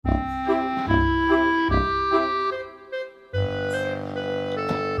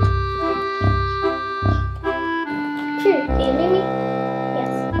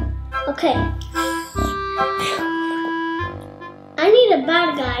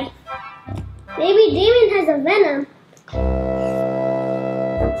Maybe Damian has a venom.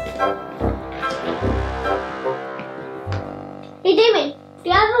 Hey Damian, do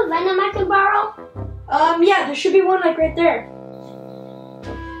you have a venom I can borrow? Yeah, there should be one like right there.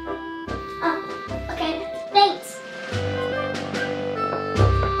 Oh, okay, thanks.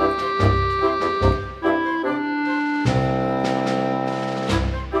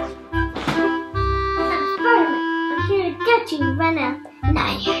 I'm Spider-Man. I'm here to get you, venom.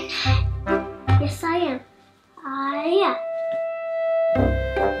 No, you're not. Yes, I am. I am.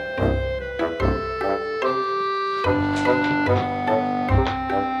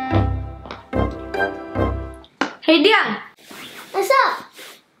 Hey Deion, What's up?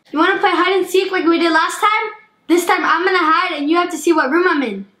 you want to play hide and seek like we did last time? This time I'm gonna hide and you have to see what room I'm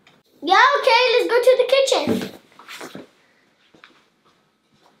in. Yeah, okay, let's go to the kitchen.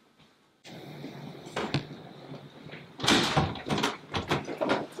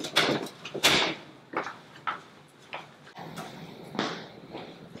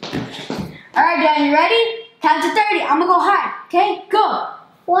 Alright Deion, you ready? Count to 30, I'm gonna go hide, okay? Go!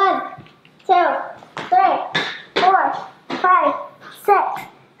 1, 2, 3, 4, 5, 6,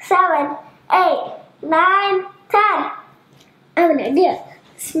 7, 8, 9, 10. I have an idea.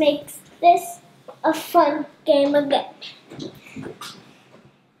 Let's make this a fun game again.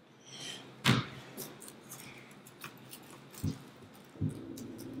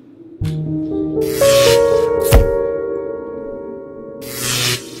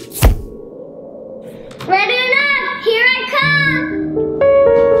 Ready or not, here I come!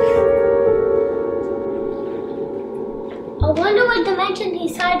 I wonder what dimension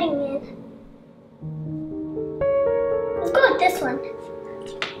he's hiding in. Let's go with this one.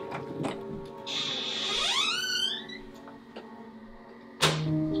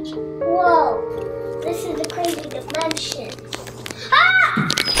 Whoa, this is a crazy dimension. Ah!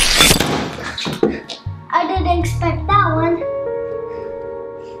 I didn't expect that one.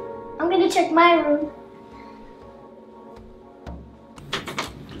 I'm gonna check my room.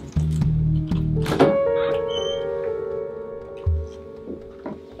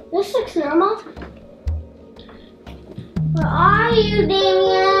 This looks normal. Where are you,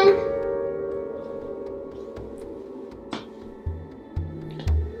 Damian?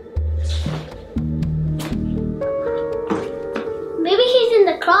 Maybe he's in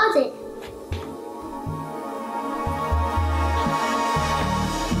the closet.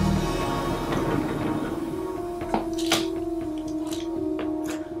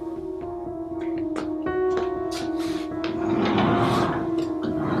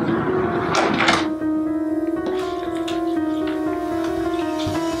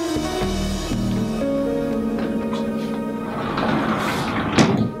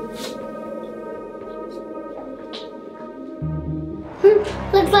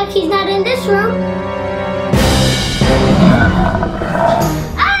 Looks like he's not in this room.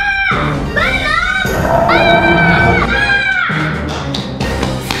 Ah! Venom! Ah!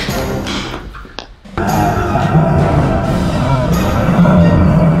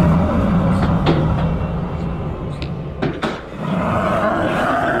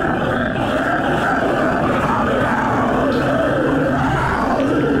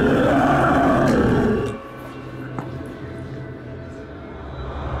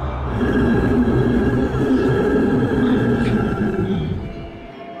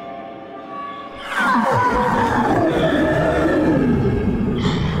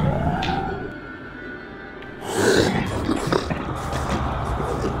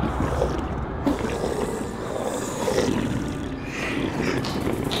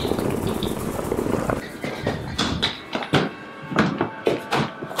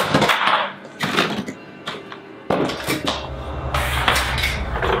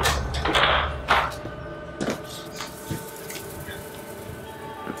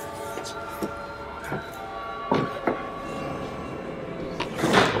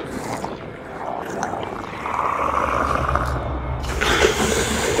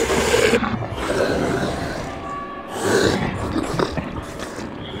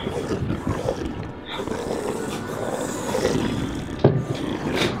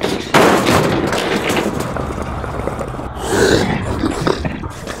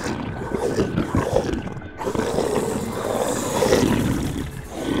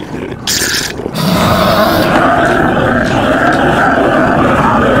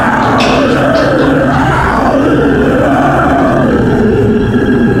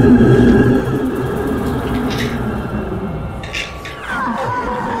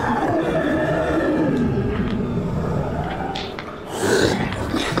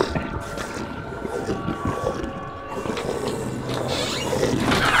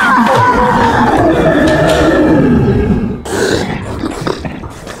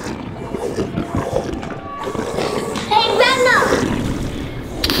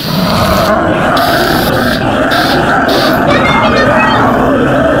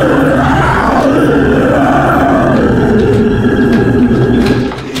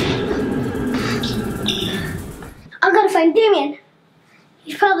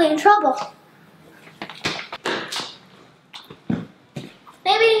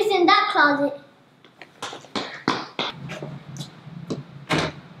 closet.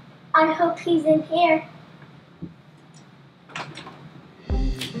 I hope he's in here.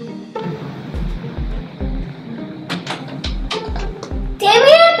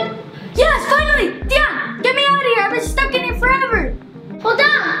 Damian? Yes, finally! Deion, get me out of here! I've been stuck in here forever! Hold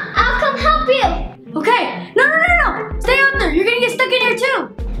on, I'll come help you. Okay. No. Stay out there. You're gonna get stuck in here too.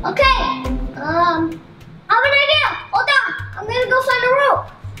 Okay. I have an idea. Hold on. I'm gonna go find a rope.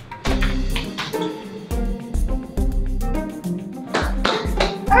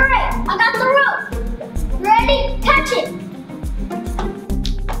 Alright, I got the rope. Ready? Catch it.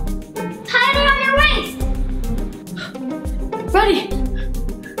 Tie it around your waist. Ready.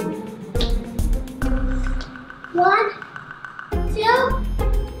 1, 2,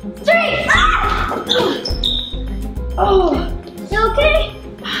 3. Ah! Oh. You okay?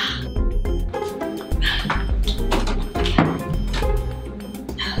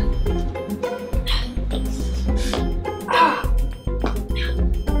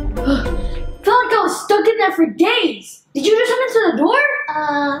 Felt like I was stuck in there for days. Did you do something to the door?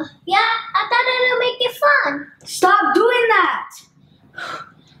 Yeah, I thought it'd make it fun. Stop doing that.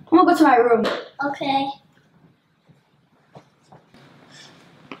 I'm gonna go to my room. Okay.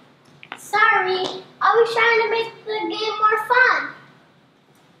 Sorry, I was trying to make the game more fun.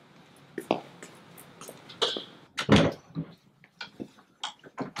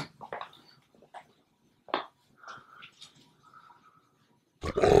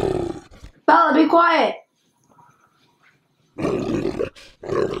 Bella, be quiet.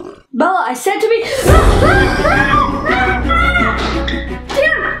 Bella, I said to be.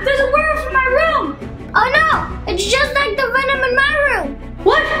 Damn, there's a werewolf in my room. Oh no, it's just like the venom in my room.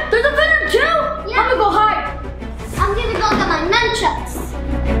 What? There's a venom too? Yeah. I'm gonna go hide. I'm gonna go get my nunchucks.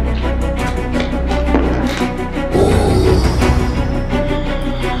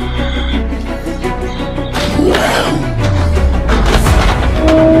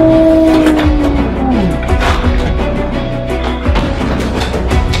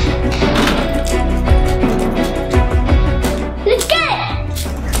 Let's get it!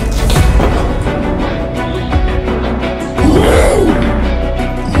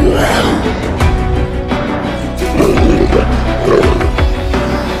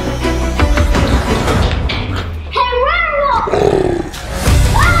 Hey, werewolf!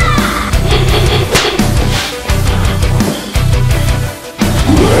 Ah!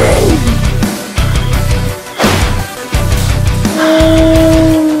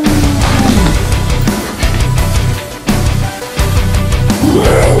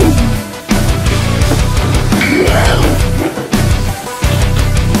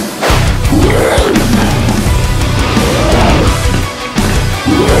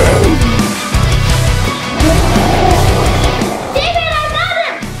 David, I got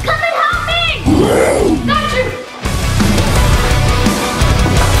him! Come and help me! Got you!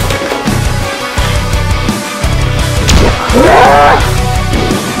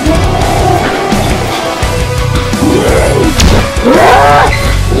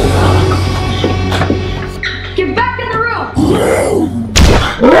 Get back in the room.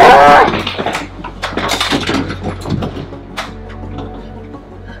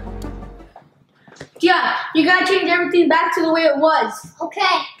 Yeah, you gotta change everything back to the way it was. Okay.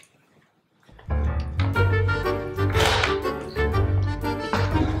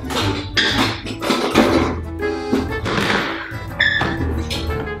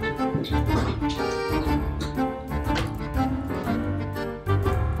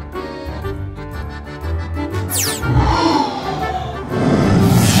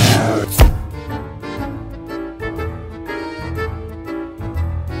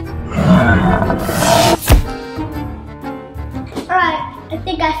 Alright, I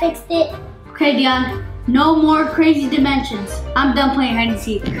think I fixed it. Okay, Deion, no more crazy dimensions. I'm done playing hide and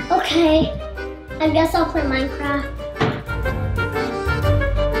seek. Okay, I guess I'll play Minecraft.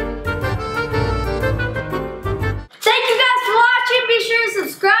 Thank you guys for watching. Be sure to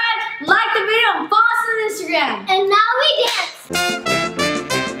subscribe, like the video, and follow us on Instagram. And now we dance.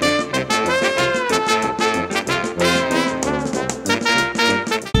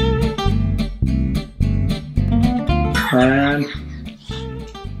 And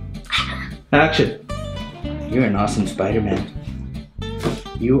action. You're an awesome Spider-Man.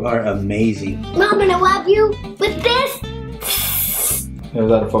 You are amazing. Now I'm gonna whap you with this.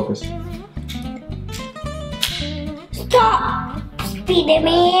 How's out of focus? Stop,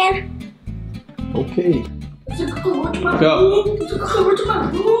 Spider-Man. Okay. Go. Go.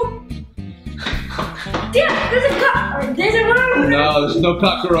 Deion, there's a there's a werewolf. No, there's no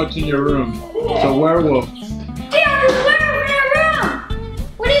cockroach in your room. It's a werewolf. Deion, there's a werewolf in your room.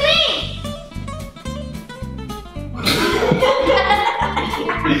 What do you mean?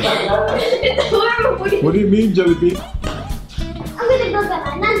 What do you mean, Jelly Bean? I'm gonna go get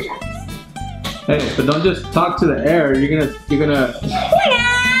my nunchucks. Hey, but don't just talk to the air. You're gonna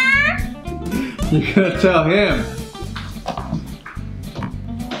tell him.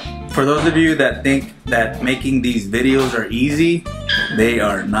 For those of you that think that making these videos are easy, they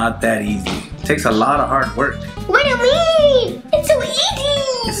are not that easy. It takes a lot of hard work. What do you mean? It's so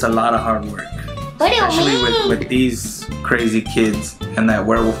easy. It's a lot of hard work. What do you Especially mean? with these crazy kids and that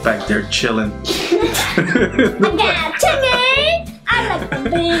werewolf back there chilling. I got chungus. I like the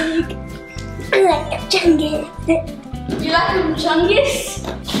big. I like the chungus. You like them chungus?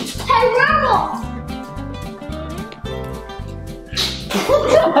 Hey, werewolf.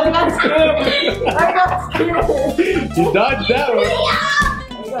 I got scared. You dodged that one.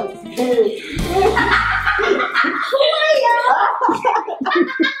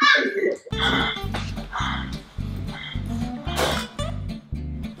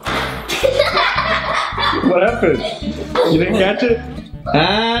 What happened? You didn't catch it?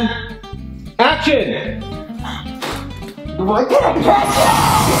 And action! What did I catch?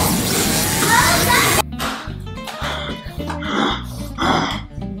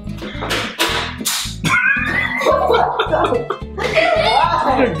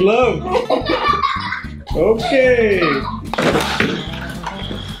 Your glove. Okay.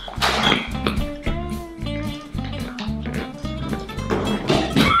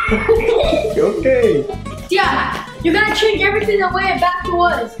 Okay. Yeah, you're gonna change everything the way it back to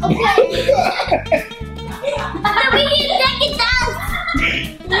was. Okay. But we need second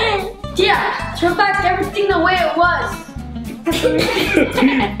dance. Yeah, turn back everything the way it was.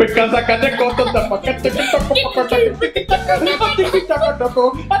 Because I got the coat of the pocket.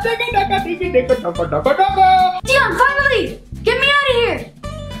 Deion, finally! Get me out of here!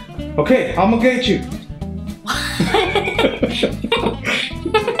 Okay, I'm gonna get you.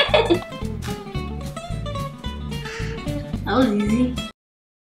 That was easy.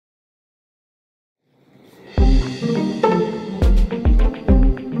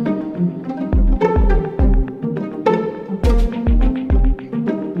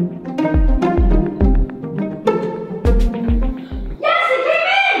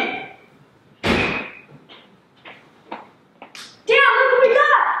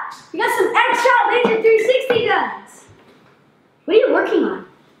 What are you working on?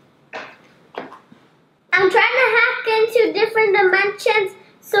 I'm trying to hack into different dimensions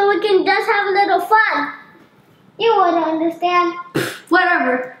so we can just have a little fun. You wouldn't understand.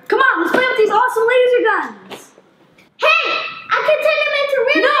 Whatever. Come on, let's play with these awesome laser guns. Hey, I can turn them into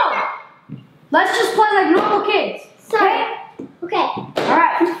real. No! Let's just play like normal kids. Sorry. Okay.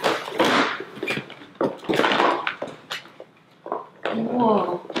 Alright.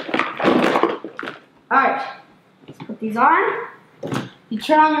 Whoa. Alright. Let's put these on. You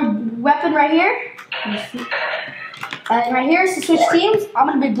turn on your weapon right here. And right here is to switch teams. I'm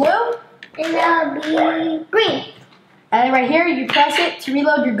gonna be blue. And I'll be green. And then right here, you press it to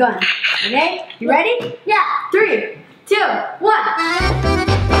reload your gun. Okay? You ready? Yeah. 3, 2, 1.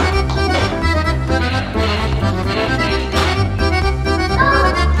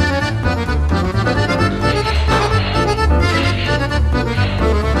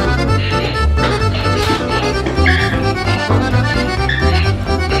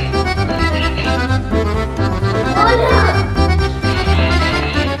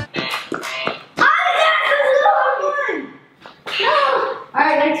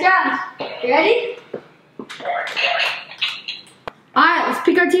 You ready? Alright, let's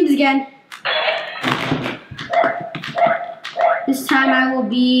pick our teams again. This time I will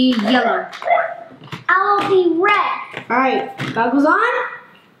be yellow. I will be red. Alright, goggles on.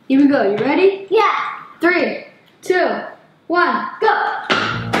 Here we go. You ready? Yeah. 3, 2, 1, go!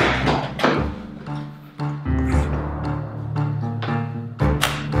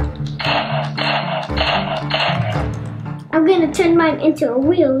 I'm gonna turn mine into a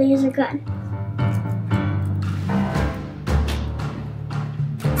real laser gun.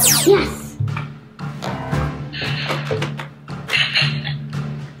 Yes!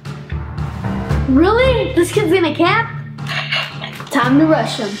 Really? This kid's gonna camp? Time to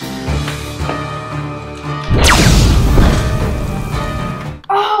rush him.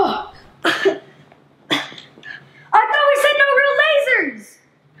 Oh! I thought we said no real lasers!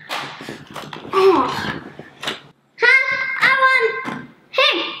 Oh.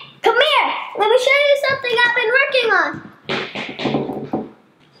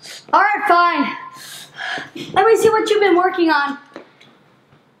 Alright, fine. Let me see what you've been working on.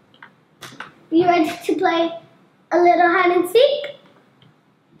 You ready to play a little hide and seek?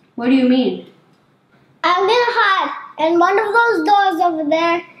 What do you mean? I'm gonna hide in one of those doors over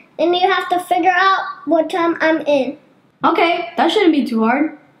there, and you have to figure out what time I'm in. Okay, that shouldn't be too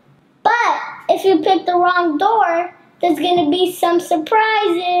hard. But if you pick the wrong door, there's gonna be some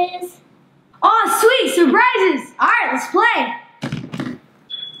surprises. Oh, sweet, surprises! Alright, let's play.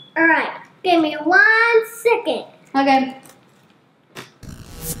 Alright, give me 1 second. Okay.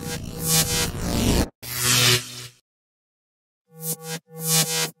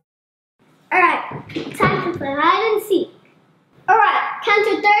 Alright, time to play hide and seek. Alright, count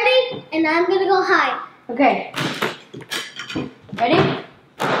to 30 and I'm gonna go hide. Okay. Ready?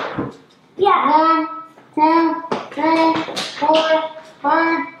 Yeah. 1, 2, 3, 4,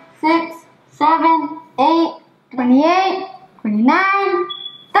 5, 6, 7, 8, 28, 29,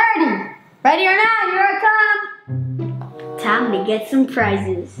 30. Ready or not, here I come. Time to get some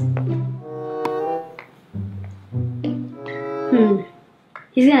prizes.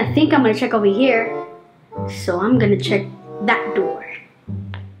 He's gonna think I'm gonna check over here, so I'm gonna check that door.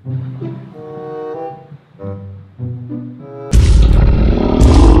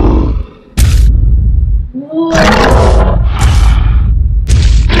 Whoa!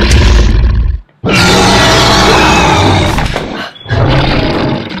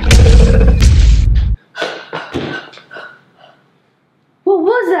 What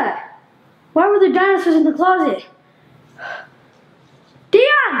was that? Why were there dinosaurs in the closet?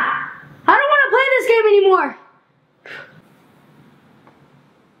 Deion! I don't want to play this game anymore!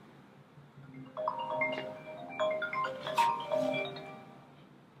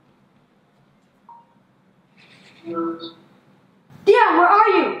 Deion, where are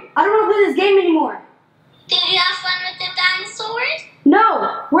you? I don't want to play this game anymore. Did you have fun with the dinosaurs?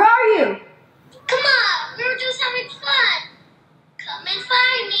 No! Where are you? Come on, we were just having fun. Come and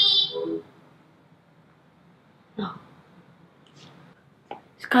find me. No.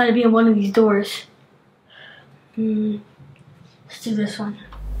 It's gotta be in one of these doors. Let's do this one.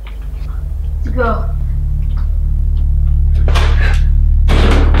 Let's go.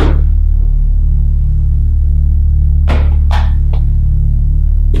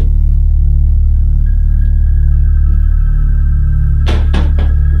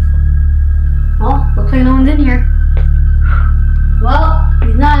 Well, looks like no one's in here. Well,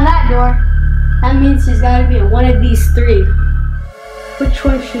 he's not in that door. That means he's gotta be in one of these 3. Which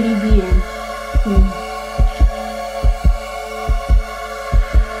one should he be in?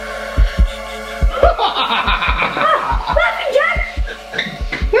 Laughing Jack!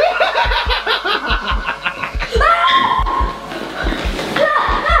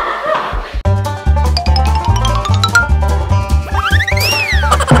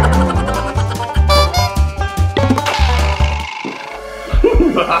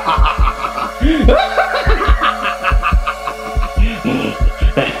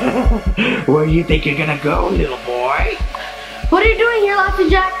 Where do you think you're gonna go, little boy? What are you doing here, Laughing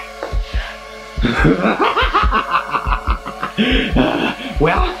Jack?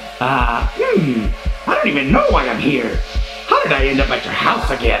 I don't even know why I'm here. How did I end up at your house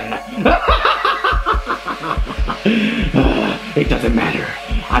again? It doesn't matter.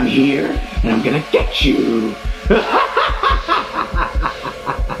 I'm here, and I'm gonna get you.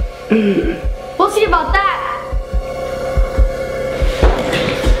 We'll see about that.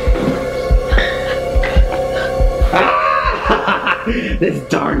 This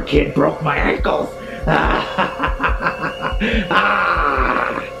darn kid broke my ankles.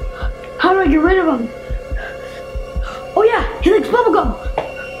 How do I get rid of him? Oh yeah, he likes bubblegum.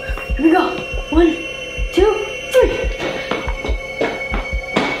 Here we go. 1, 2, 3.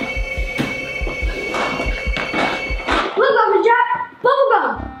 Look, Laughing Jack,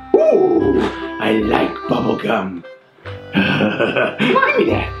 bubblegum. Ooh, I like bubblegum. Give me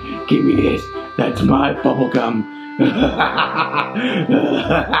that. Give me this. That's my bubblegum.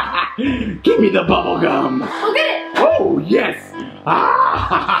 Give me the bubblegum. Go get it. Oh, yes. I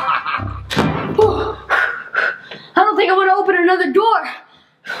don't think I want to open another door.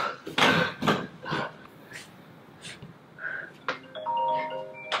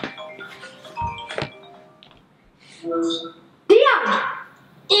 Deion!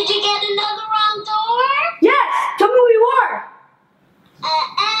 Did you get another wrong door? Yes! Tell me where you are!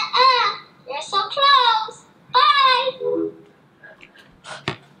 You're so close. Bye.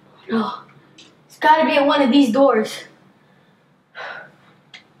 No. It's gotta be in one of these doors.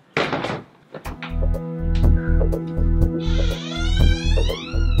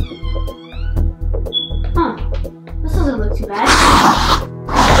 Huh. This doesn't look too bad.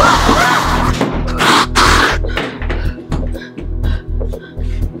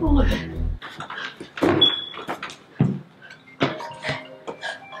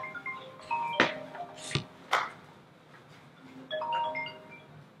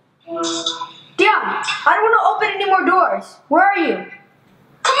 doors. Where are you?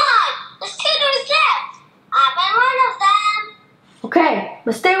 Come on, there's 2 doors left. I'm in one of them. Okay,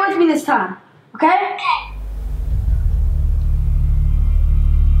 but stay with me this time. Okay? Okay.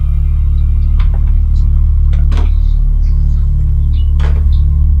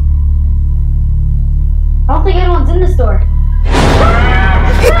 I don't think anyone's in this door.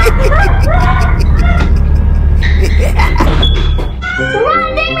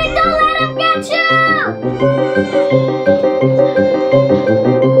 Run, Damian, don't let him get you!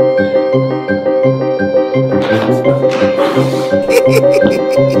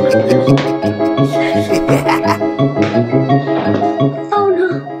 Oh no,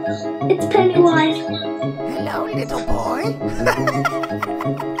 it's Pennywise. Hello, little boy.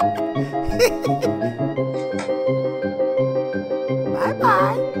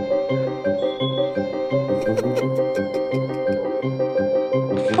 Bye-bye.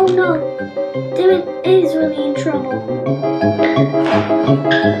 Oh no, Damian is really in trouble.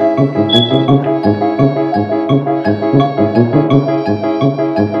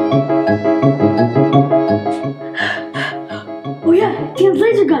 Oh yeah, Dion's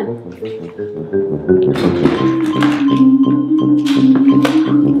laser gun.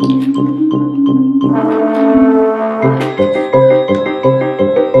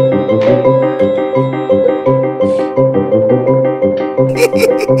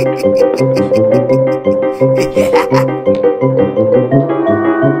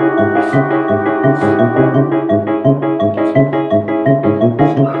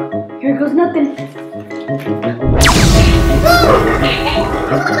 Here goes nothing.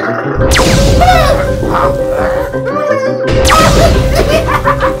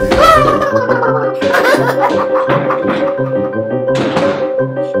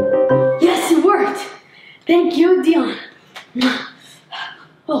 Yes, it worked. Thank you, Deion.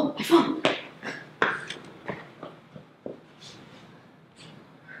 Oh, my phone.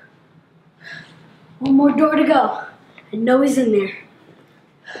 One more door to go. I know he's in there.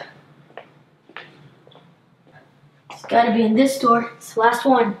 It's gotta be in this door. It's the last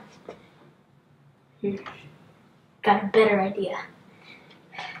one. Got a better idea.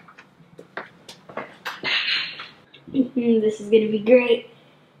 This is gonna be great.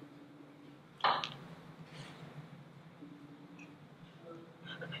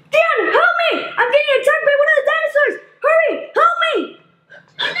 Deion, help me! I'm getting attacked by one of the dinosaurs! Hurry! Help me!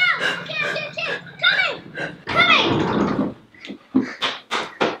 Oh no, coming! Coming!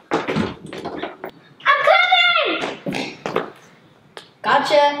 I'm coming!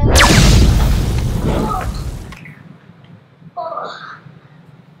 Gotcha. Oh.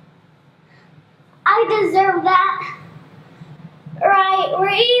 I deserve that. Right,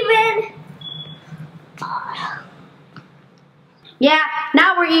 we're even. Yeah,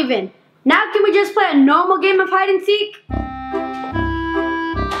 now we're even. Now can we just play a normal game of hide and seek?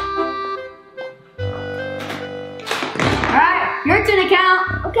 Alright, your turn to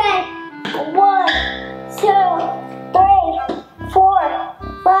count. Okay. 1, 2, 3, 4,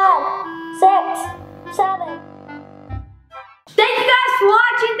 5, 6, 7. Thank you guys for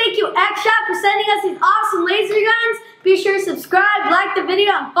watching. Thank you, X-Shot, for sending us these awesome laser guns. Be sure to subscribe, like the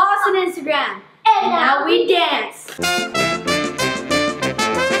video, and follow us on Instagram. And now we dance.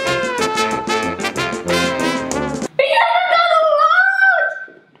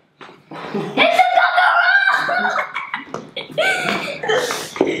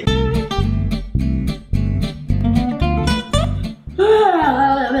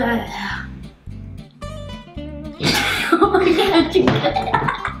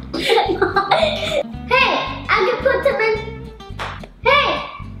 Hey, I can put them in. Hey,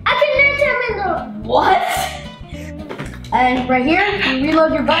 I can turn them in the. What? And right here, you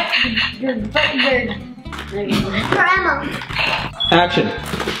reload your butt. Your For ammo. Action.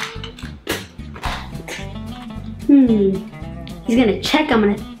 He's gonna check. I'm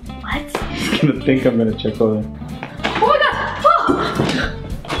gonna. What? He's gonna think I'm gonna check over. Oh my god! Oh!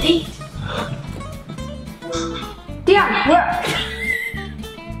 Deion, where?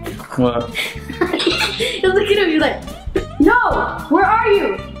 What? You look at him, you're like, no! Where are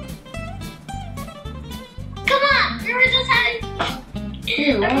you? Come on, we were just having.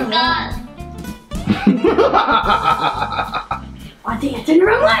 Oh my god. I think it's in the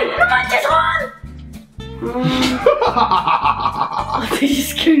wrong light! Come on, this one! I think you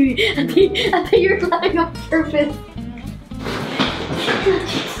scared me. I think you were laughing on purpose.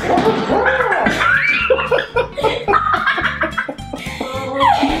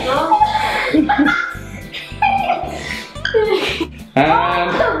 And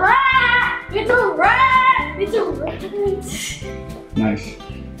It's a rat! It's a rat! It's a rat! nice.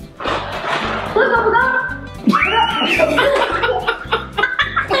 Look,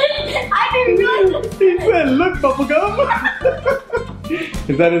 I didn't realize. He said, "Look, bubblegum."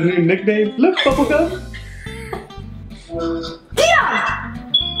 Is that his new nickname? Look, bubblegum. Deion!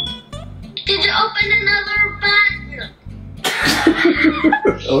 Did you open another bag?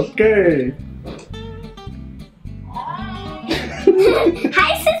 Okay.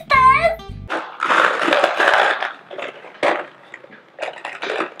 Hi, sisters!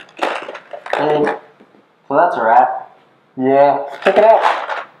 Oh, so that's a wrap. Yeah, check it out.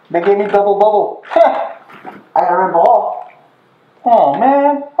 They gave me double bubble. I got a red ball. Oh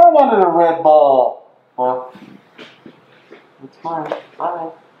man, I wanted a red ball. Well, it's mine. Bye.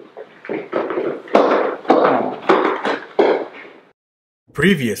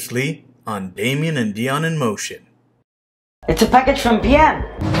 Previously on Damian and Deion in Motion. It's a package from PM.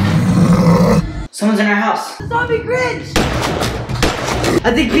 Someone's in our house. Zombie Grinch!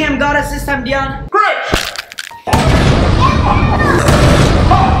 I think PM got us this time, Deion. What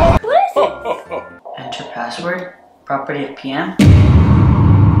is it? Enter password. Property of PM.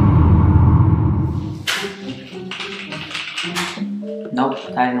 Nope,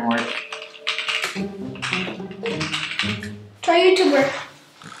 that didn't work. Try YouTuber.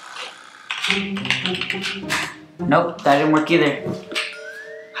 Nope, that didn't work either.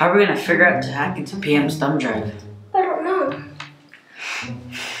 How are we gonna figure out to hack into PM's thumb drive? I don't know.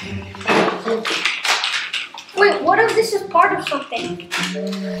 Wait, what if this is part of something?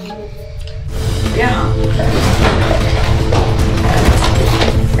 Yeah.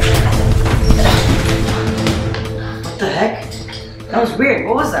 What the heck? That was weird.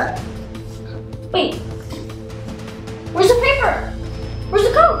 What was that? Wait. Where's the paper? Where's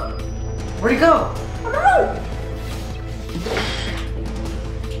the code? Where'd it go? I don't know.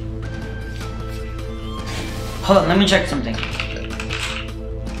 Hold on, let me check something.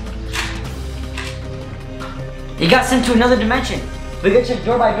 It got sent to another dimension. We gotta check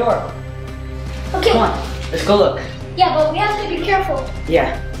door by door. Okay. Come on, let's go look. Yeah, but we have to be careful.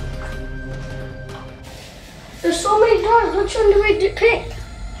 Yeah. There's so many doors. Which one do we pick?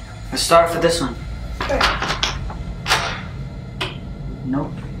 Let's start with this one. Alright.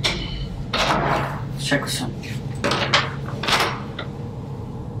 Nope. Let's check this one.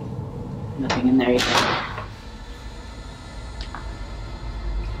 Nothing in there either.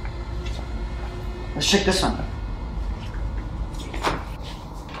 Let's check this one.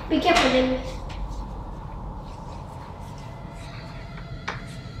 Be careful, David.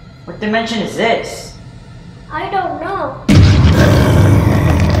 What dimension is this? I don't know.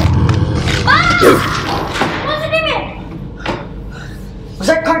 Ah! What's it even? Was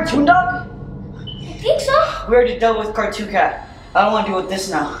that Cartoon Dog? I think so. We already dealt with Cartoon Cat. I don't want to deal with this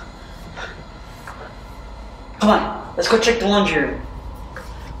now. Come on, let's go check the laundry room.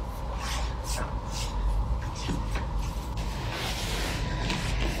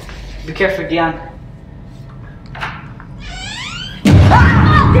 Be careful, Deion.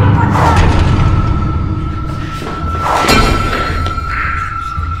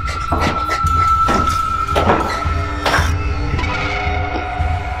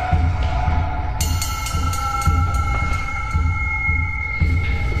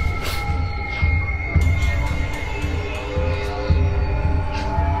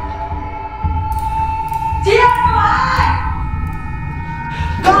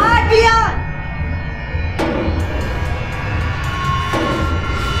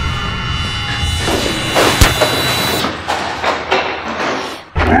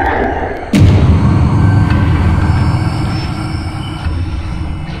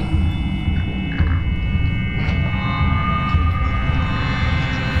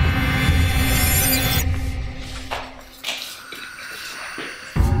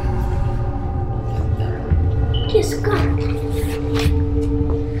 Just go.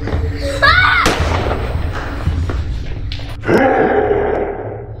 Ah!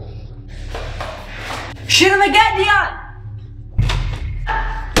 Shoot him again, Deion!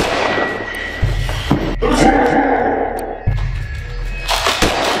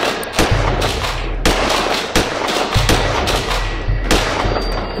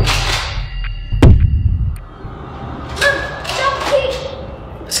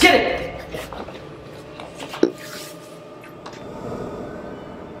 Let's get it!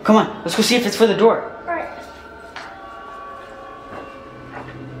 Come on, let's go see if it's for the door. Alright.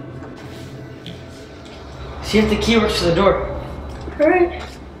 See if the key works for the door. Alright.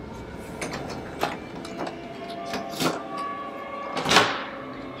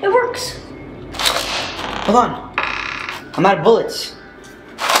 It works. Hold on. I'm out of bullets.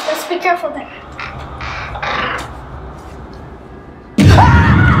 Let's be careful there.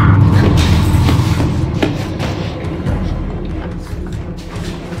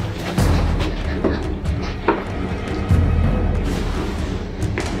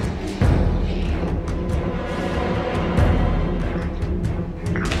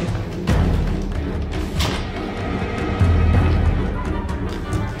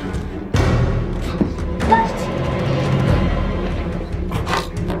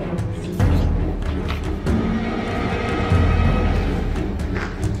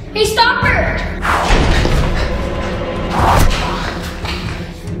 Hey, stop her!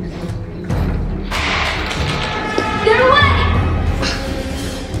 Get away!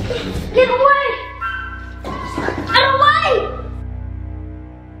 Get away! Get away!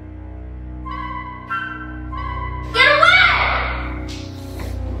 Get away!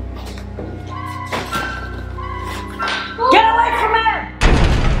 Get away from him!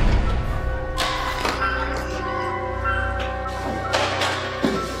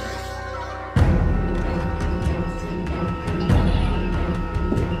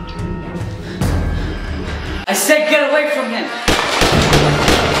 I said get away from him!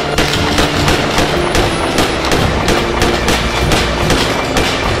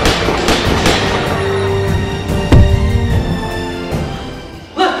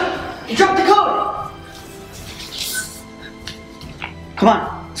 Look! He dropped the code! Come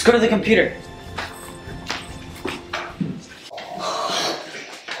on, let's go to the computer.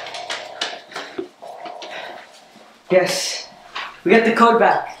 Yes, we got the code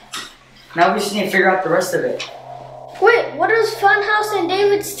back. Now we just need to figure out the rest of it. Wait, what is Funhouse and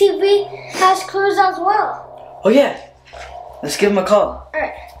David's TV has clues as well? Oh yeah, let's give him a call.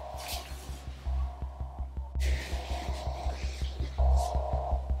 Alright.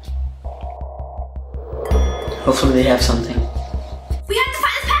 Hopefully they have something. We have to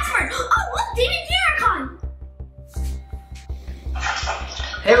find the password! Oh, look, David and Deion are calling!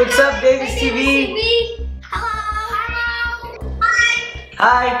 Hey, what's up, David's TV? Hello!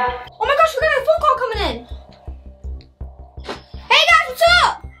 Hi. Oh my gosh, we got a phone call coming in! Hey guys, what's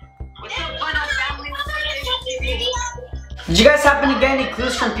up? Did you guys happen to get any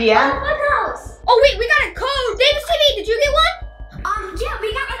clues from PM? Funhouse! Oh wait, we got a code! David's TV, did you get one? Yeah,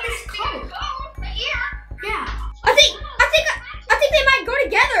 we got like this code. Yeah. I think they might go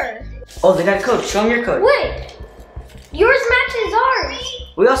together. Oh, they got a code. Show them your code. Wait. Yours matches ours.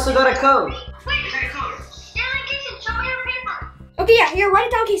 We also got a code. Okay, yeah, here, write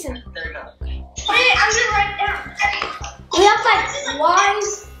it down, Kason. There you go. Okay, I'm gonna write it down. We have like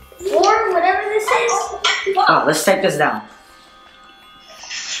Y4, whatever this is. Oh, let's type this down.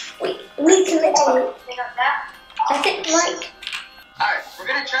 We can make it. I think like. Alright, we're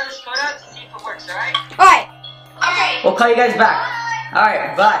gonna try this code out to see if it works, alright? Alright. Okay. We'll call you guys back.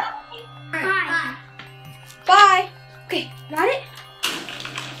 Alright, bye. Bye. Bye. Okay, got it?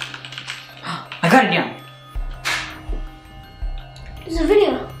 I got it down. There's a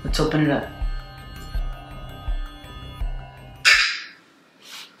video. Let's open it up.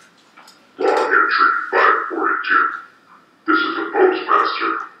 Log entry 542. This is the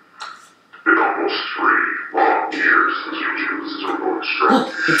postmaster. Been almost 3 long years since YouTube is still going strong. Look,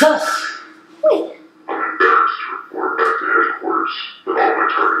 it's us. Wait. I'm embarrassed to report back to headquarters that all my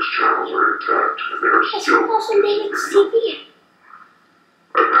target's channels are intact and they are That's still also producing David's video. TV.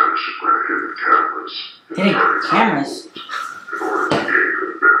 I managed to plant hidden cameras in the Hidden target's cameras? in order to gain an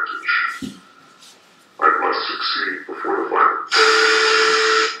advantage. I must succeed before the final.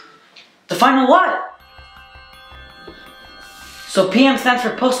 The final what? So PM stands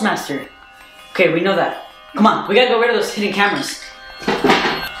for postmaster. Okay, we know that. Come on, we gotta go rid of those hidden cameras.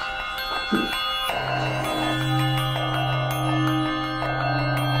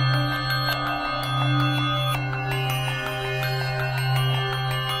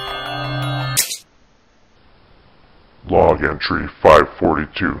 Log entry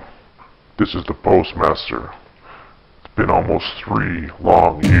 542. This is the postmaster. It's been almost 3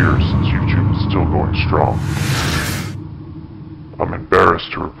 long years since YouTube is still going strong. I'm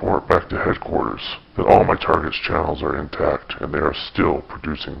embarrassed to report back to headquarters that all my target's channels are intact and they are still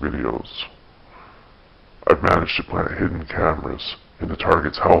producing videos. I've managed to plant hidden cameras in the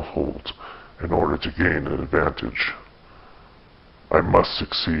target's household in order to gain an advantage. I must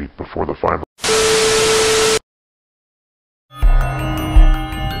succeed before the final.